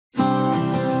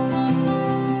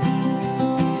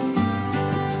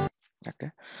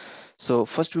So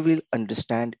first we will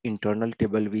understand internal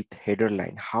table with header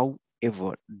line.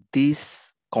 However,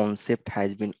 this concept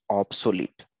has been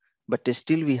obsolete, but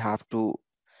still we have to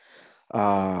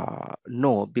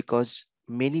know, because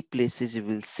many places you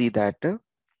will see that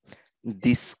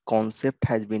this concept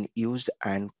has been used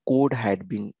and code had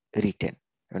been written,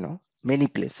 many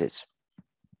places.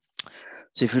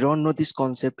 So if you don't know this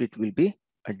concept, it will be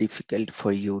difficult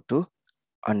for you to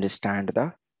understand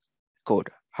the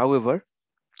code. However,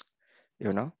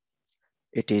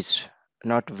 it is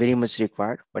not very much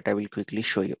required, but I will quickly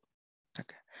show you.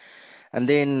 Okay. And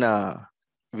then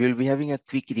we'll be having a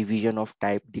quick revision of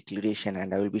type declaration,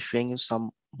 and I will be showing you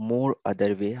some more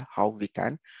other way how we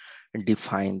can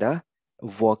define the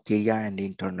work area and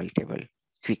internal table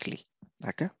quickly.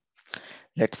 Okay.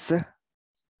 Let's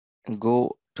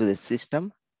go to the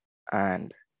system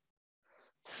and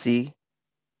see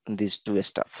these two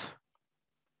stuff.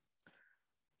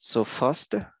 So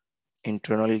first,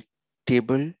 internal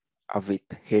table with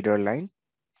header line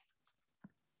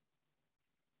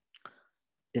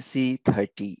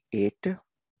SE38.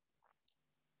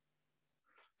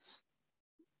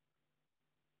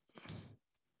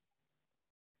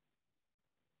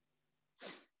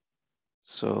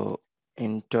 So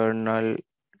internal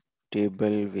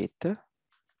table with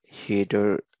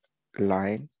header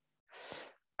line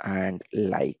and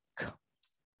like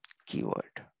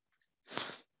keyword.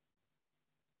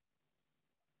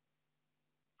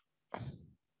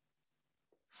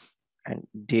 And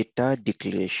data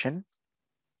declaration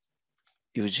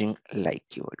using like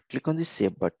keyword. Click on the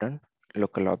save button,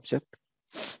 local object.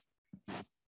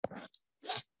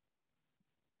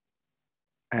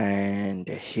 And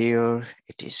here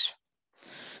it is.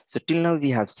 So till now we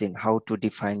have seen how to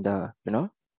define the,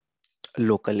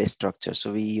 local structure.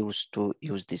 So we used to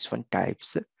use this one,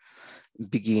 types,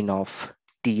 begin of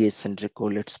TS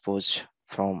underscore, let's suppose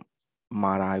from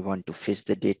Mara, I want to fetch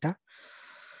the data.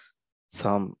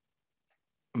 Some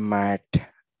matner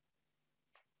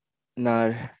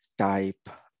type,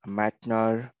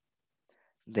 matner,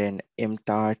 then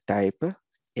mtar type,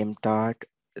 mtart,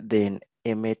 then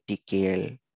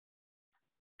matkl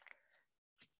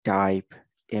type,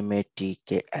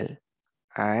 matkl,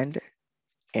 and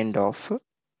end of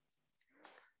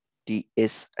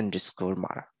ts underscore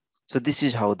Mara. So this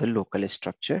is how the local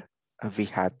structure we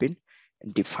have been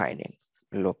defining,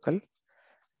 local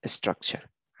structure.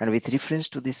 And with reference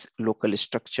to this local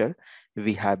structure,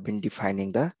 we have been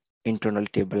defining the internal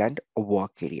table and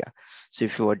work area. So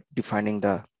if you are defining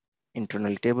the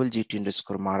internal table GT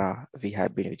underscore Mara, we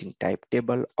have been using type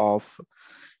table of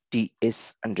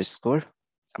TS underscore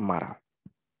Mara.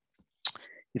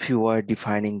 If you are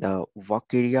defining the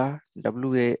work area,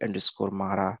 WA underscore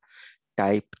Mara,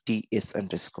 type TS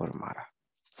underscore Mara.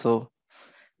 So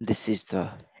this is the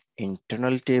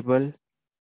internal table,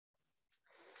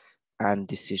 and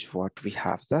this is what we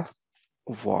have the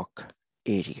work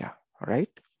area, right?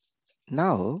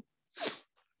 Now,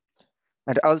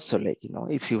 and also, like,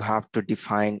 if you have to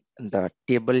define the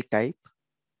table type,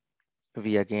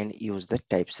 we again use the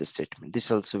types statement.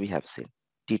 This also we have seen,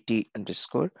 TT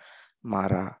underscore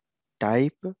Mara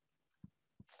type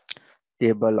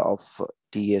table of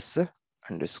TS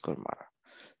underscore Mara.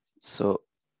 So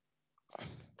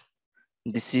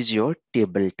this is your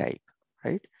table type,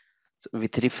 right? So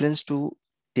with reference to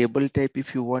table type,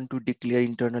 if you want to declare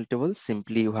internal table,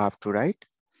 simply you have to write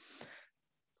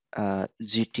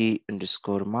GT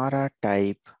underscore Mara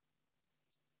type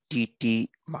TT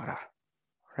Mara,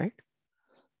 right?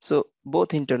 So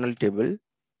both internal table,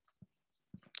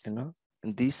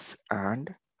 this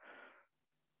and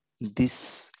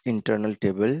this internal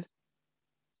table,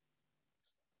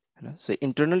 so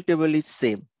internal table is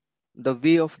same. The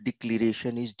way of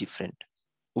declaration is different.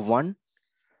 One,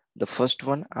 the first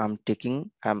one I'm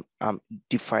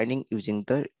defining using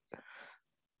the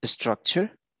structure.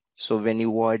 So when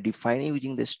you are defining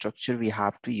using the structure, we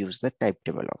have to use the type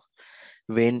table of.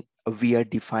 When we are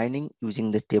defining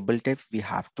using the table type, we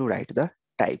have to write the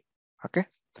type. Okay.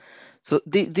 So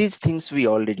these things we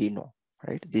already know,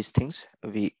 right? These things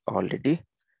we already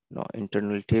know.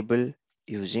 Internal table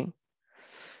using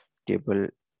table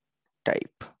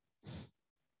type.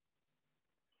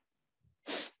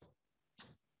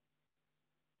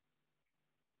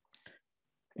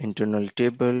 Internal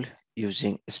table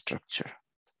using structure.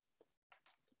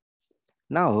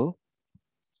 Now,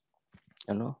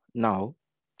 now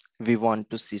we want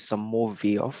to see some more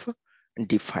way of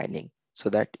defining so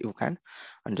that you can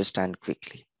understand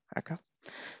quickly. Okay.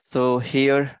 So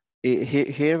here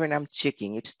when I'm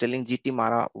checking, it's telling GT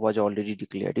Mara was already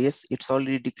declared. Yes, it's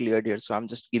already declared here. So I'm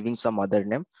just giving some other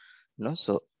name,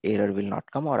 so error will not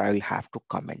come, or I will have to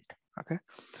comment. Okay,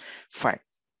 fine.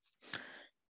 Sir,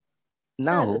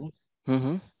 Now,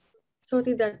 mhm,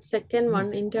 sorry, that second mhm,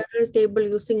 one, internal table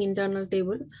using internal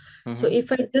table. So mhm.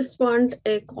 if I just want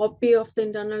a copy of the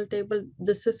internal table,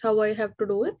 this is how I have to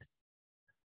do it.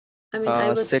 I mean, I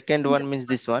was Second one means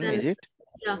this one, is and it?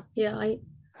 yeah, I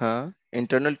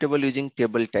Internal table using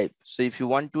table type. So if you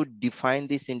want to define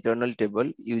this internal table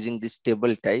using this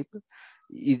table type,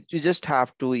 you just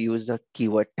have to use the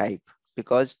keyword type,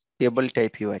 because table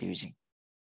type you are using.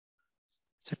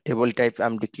 So table type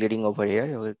I'm declaring over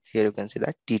here. Here you can see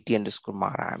that TT underscore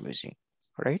Mara I'm using,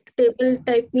 right? table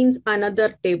type means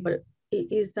another table.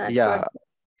 Is that Yeah, what?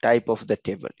 type of the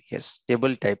table. Yes,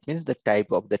 table type means the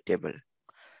type of the table.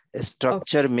 A Okay,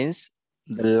 structure means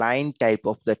the line type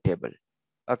of the table.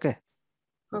 Okay.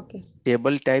 okay,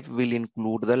 Table type will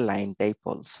include the line type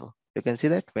also. You can see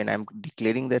that when I'm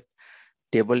declaring that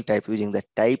table type using the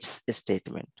types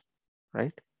statement,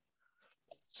 right?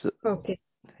 So okay.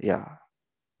 yeah,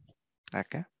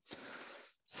 okay.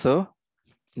 So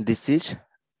this is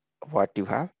what you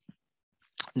have.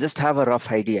 Just have a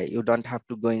rough idea. You don't have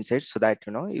to go inside, so that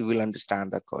you will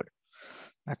understand the code.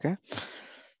 Okay.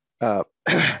 Uh,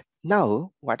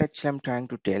 now, what actually I'm trying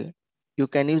to tell, you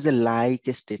can use the like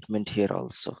statement here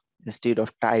also. Instead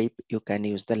of type, you can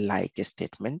use the like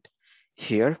statement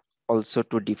here also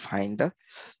to define the.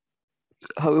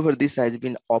 However, this has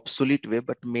been obsolete way,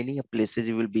 but many places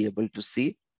you will be able to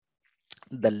see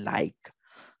the like.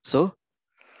 So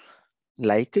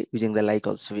like, using the like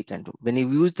also we can do. When you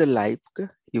use the like,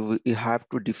 you have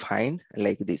to define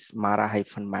like this Mara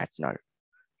hyphen Matner.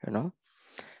 You know,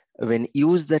 when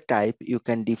you use the type, you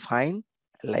can define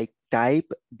like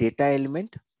type data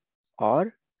element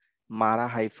or Mara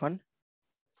hyphen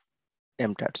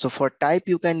mtat. So for type,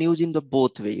 you can use in the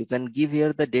both way. You can give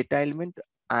here the data element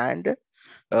and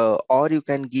or you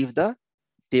can give the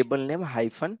table name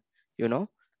hyphen,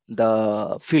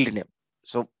 the field name.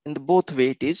 So in the both way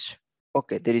it is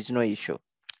okay. There is no issue.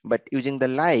 But using the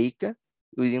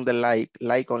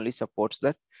like only supports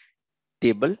the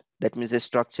table. That means a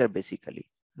structure basically.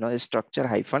 A structure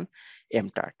hyphen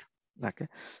mtat. Okay.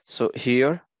 So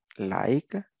here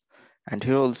like, and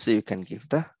here also you can give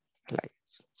the like.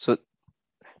 So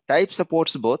type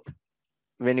supports both.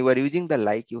 When you are using the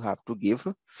like, you have to give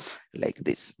like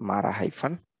this Mara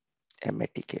hyphen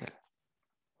matkl.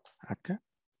 Okay.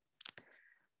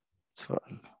 So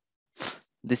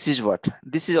this is what,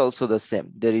 this is also the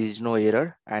same. There is no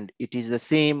error and it is the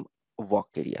same work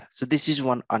area. So this is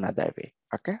one another way.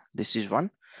 Okay. This is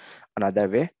one another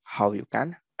way how you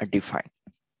can define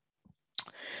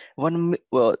one.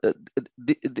 Well,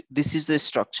 this is the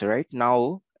structure, right?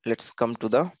 Now let's come to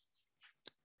the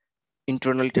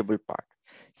internal table part.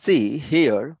 See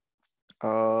here,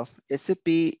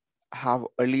 SAP have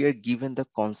earlier given the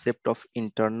concept of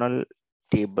internal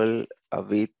table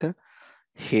with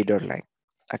header line.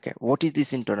 Okay, what is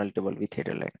this internal table with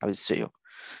header line? I will show you.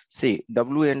 See,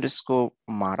 W underscore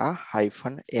Mara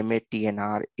hyphen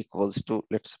MATNR equals to,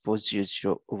 let's suppose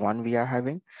 001 we are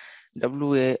having.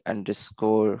 WA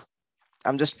underscore,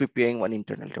 I'm just preparing one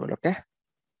internal table, okay?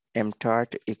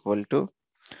 MTART equal to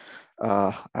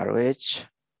ROH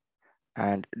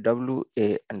and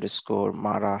WA underscore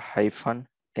Mara hyphen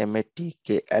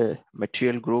MATKL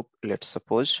material group, let's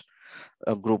suppose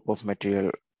a group of material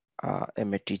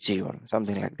MATG1,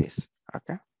 something like this.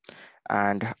 Okay.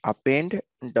 And append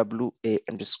WA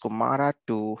underscore Mara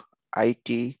to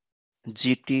IT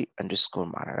GT underscore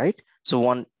Mara, right? So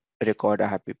one record I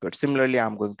have prepared. Similarly,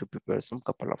 I'm going to prepare some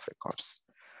couple of records.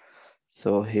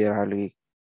 So here I'll be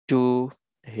 2,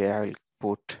 here I'll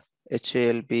put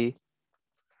HALB.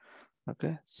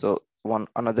 Okay, so one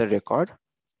another record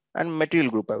and material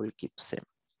group I will keep same.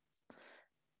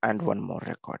 And one more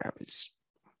record I will just,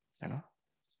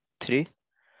 3,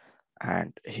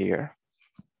 and here,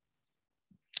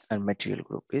 and material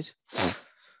group is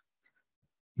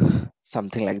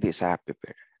something like this I have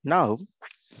prepared. Now,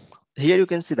 here you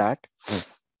can see that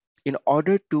in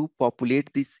order to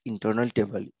populate this internal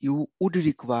table, you would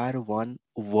require one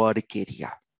work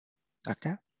area.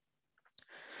 Okay.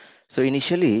 So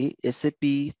initially,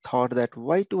 SAP thought that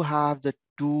why to have the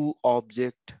two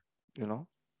object,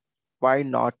 why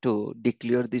not to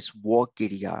declare this work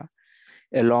area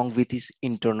along with this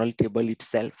internal table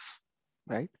itself,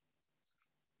 right?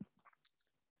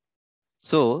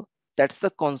 So that's the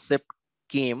concept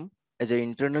came as an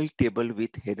internal table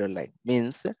with header line.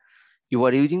 Means you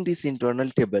are using this internal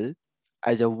table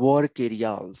as a work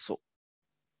area also.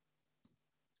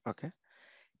 Okay.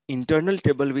 Internal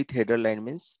table with header line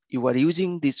means you are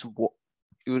using this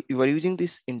you are using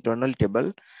this internal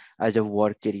table as a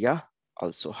work area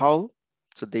also. How?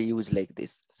 So they use like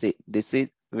this. See, this is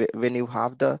when you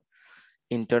have the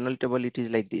internal table, it is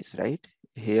like this, right?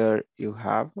 Here you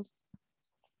have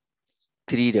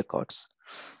 3 records.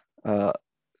 Uh,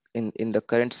 in the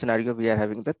current scenario, we are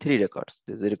having the 3 records.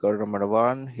 This is record number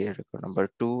 1, here record number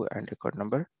 2, and record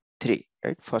number 3,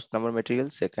 right? First number material,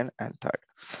 second and third.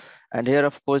 And here,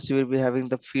 of course, you will be having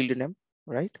the field name,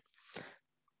 right?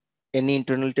 Any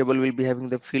internal table will be having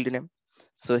the field name.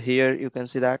 So here you can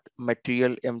see that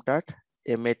material MTAR,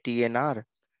 MATNR,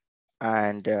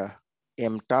 and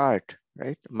MTART,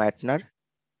 right? Matner,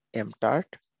 MTART,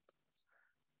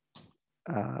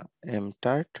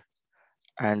 MTART,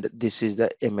 and this is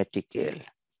the MATKL,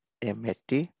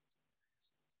 MATKL.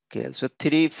 So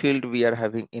 3 field we are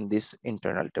having in this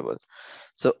internal table.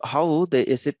 So how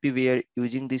the SAP we are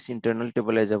using this internal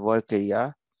table as a work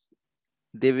area,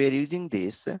 they were using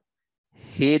this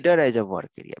header as a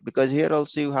work area, because here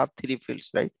also you have 3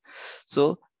 fields, right?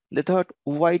 So they thought,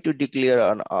 why to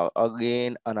declare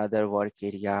again another work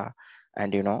area,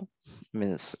 and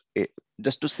means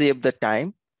just to save the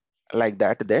time, like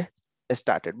that they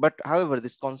started. But however,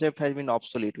 this concept has been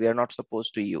obsolete. We are not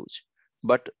supposed to use.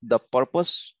 But the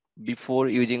purpose before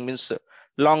using means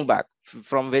long back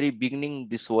from very beginning,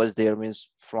 this was there, means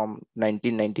from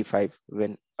 1995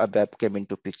 when ABAP came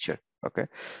into picture. Okay,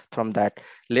 from that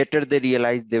later they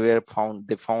realized they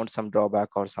found some drawback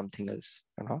or something else.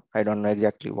 I don't know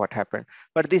exactly what happened,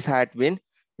 but this had been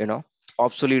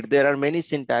obsolete. There are many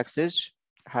syntaxes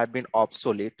have been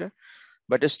obsolete,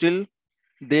 but still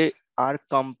they are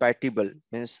compatible,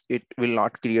 means it will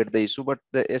not create the issue, but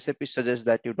the SAP suggests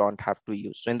that you don't have to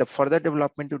use. So in the further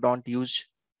development, you don't use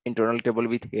internal table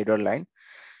with header line.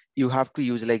 You have to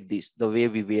use like this, the way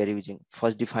we were using.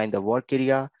 First define the work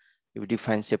area, you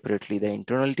define separately the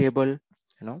internal table.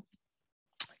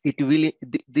 It will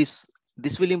this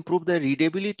will improve the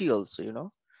readability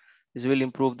also. This will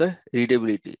improve the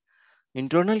readability.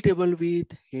 Internal table with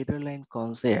header line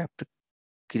concept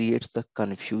creates the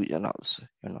confusion also.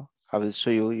 I will show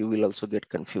you, you will also get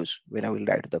confused when I will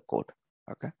write the code.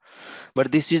 Okay,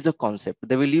 but this is the concept.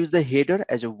 They will use the header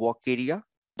as a work area